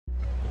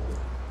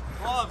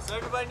Gloves,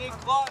 everybody needs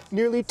gloves.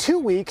 Nearly 2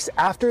 weeks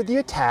after the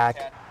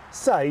attack,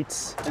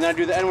 sights and then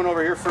do the end one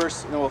over here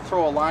first, and then we'll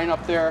throw a line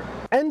up there.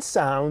 And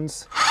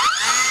sounds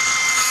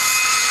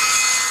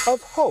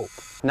of hope.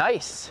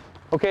 Nice.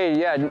 Okay,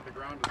 yeah,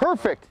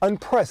 perfect.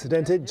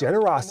 Unprecedented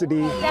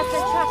generosity. That's the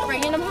truck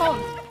bringing them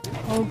home.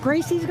 Oh,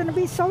 Gracie's gonna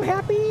be so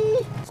happy.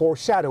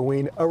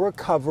 Foreshadowing a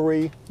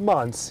recovery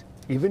months,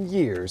 even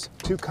years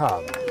to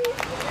come.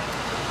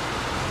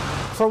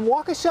 From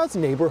Waukesha's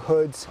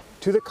neighborhoods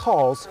to the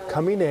calls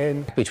coming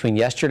in. Between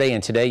yesterday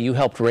and today, you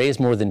helped raise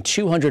more than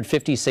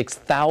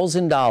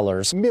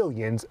 $256,000.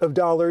 Millions of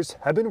dollars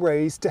have been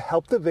raised to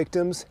help the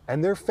victims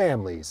and their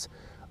families.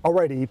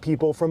 Already,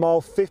 people from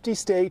all 50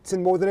 states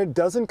and more than a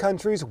dozen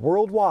countries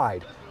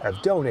worldwide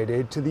have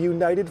donated to the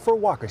United for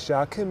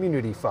Waukesha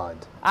Community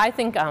Fund. I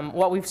think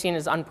what we've seen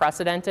is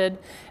unprecedented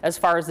as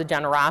far as the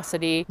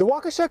generosity. The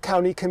Waukesha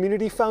County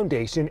Community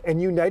Foundation and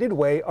United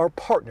Way are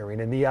partnering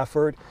in the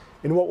effort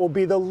in what will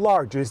be the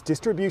largest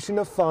distribution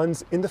of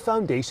funds in the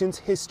foundation's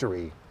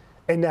history.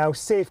 And now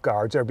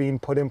safeguards are being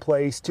put in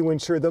place to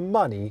ensure the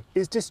money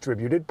is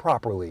distributed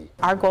properly.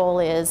 Our goal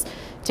is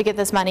to get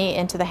this money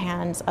into the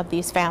hands of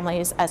these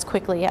families as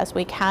quickly as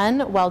we can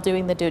while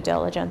doing the due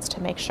diligence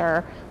to make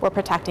sure we're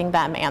protecting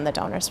them and the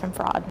donors from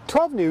fraud.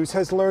 12 News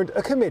has learned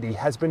a committee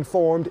has been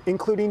formed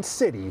including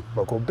city,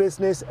 local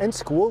business, and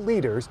school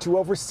leaders to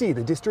oversee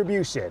the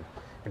distribution,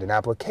 and an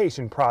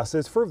application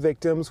process for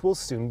victims will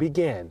soon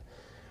begin.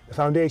 The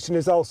foundation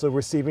is also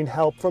receiving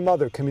help from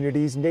other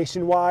communities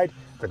nationwide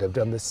that have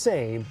done the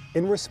same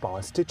in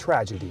response to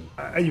tragedy.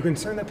 Are you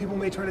concerned that people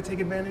may try to take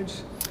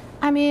advantage?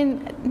 I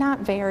mean,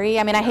 not very.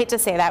 I mean, I hate to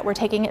say that. We're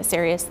taking it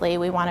seriously.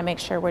 We want to make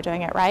sure we're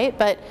doing it right,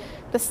 but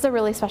this is a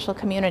really special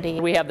community.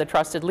 We have the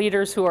trusted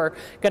leaders who are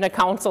going to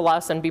counsel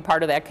us and be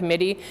part of that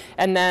committee.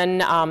 And then,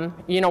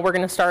 we're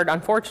going to start,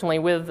 unfortunately,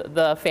 with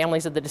the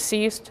families of the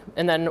deceased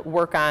and then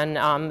work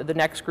on the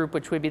next group,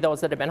 which would be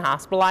those that have been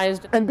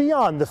hospitalized. And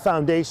beyond the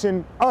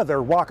foundation, other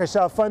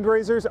Waukesha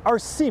fundraisers are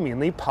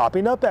seemingly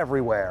popping up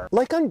everywhere.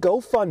 Like on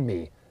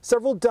GoFundMe.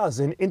 Several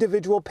dozen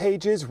individual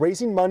pages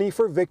raising money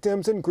for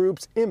victims and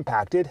groups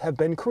impacted have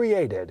been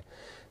created.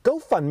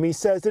 GoFundMe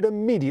says it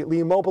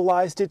immediately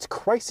mobilized its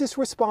crisis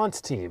response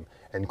team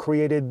and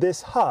created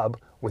this hub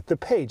with the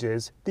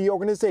pages the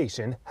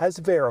organization has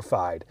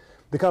verified.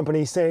 The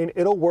company saying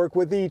it'll work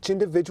with each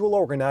individual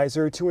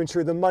organizer to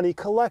ensure the money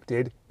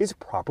collected is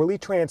properly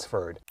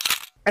transferred.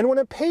 And when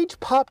a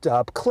page popped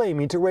up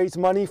claiming to raise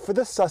money for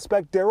the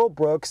suspect Daryl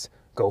Brooks,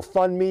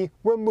 GoFundMe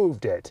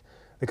removed it.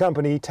 The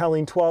company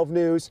telling 12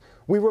 News,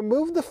 "We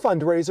removed the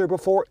fundraiser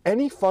before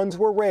any funds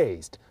were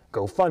raised.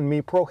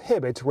 GoFundMe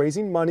prohibits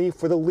raising money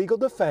for the legal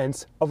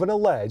defense of an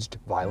alleged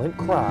violent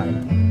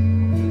crime."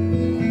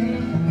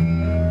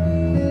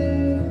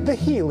 The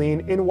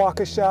healing in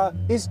Waukesha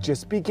is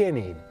just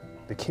beginning.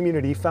 The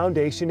Community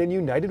Foundation and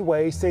United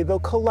Way say they'll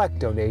collect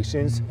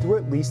donations through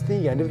at least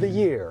the end of the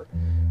year,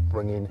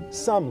 bringing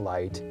some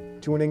light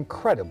to an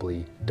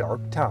incredibly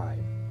dark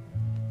time.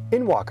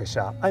 In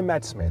Waukesha, I'm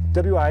Matt Smith,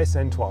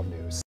 WISN 12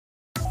 News.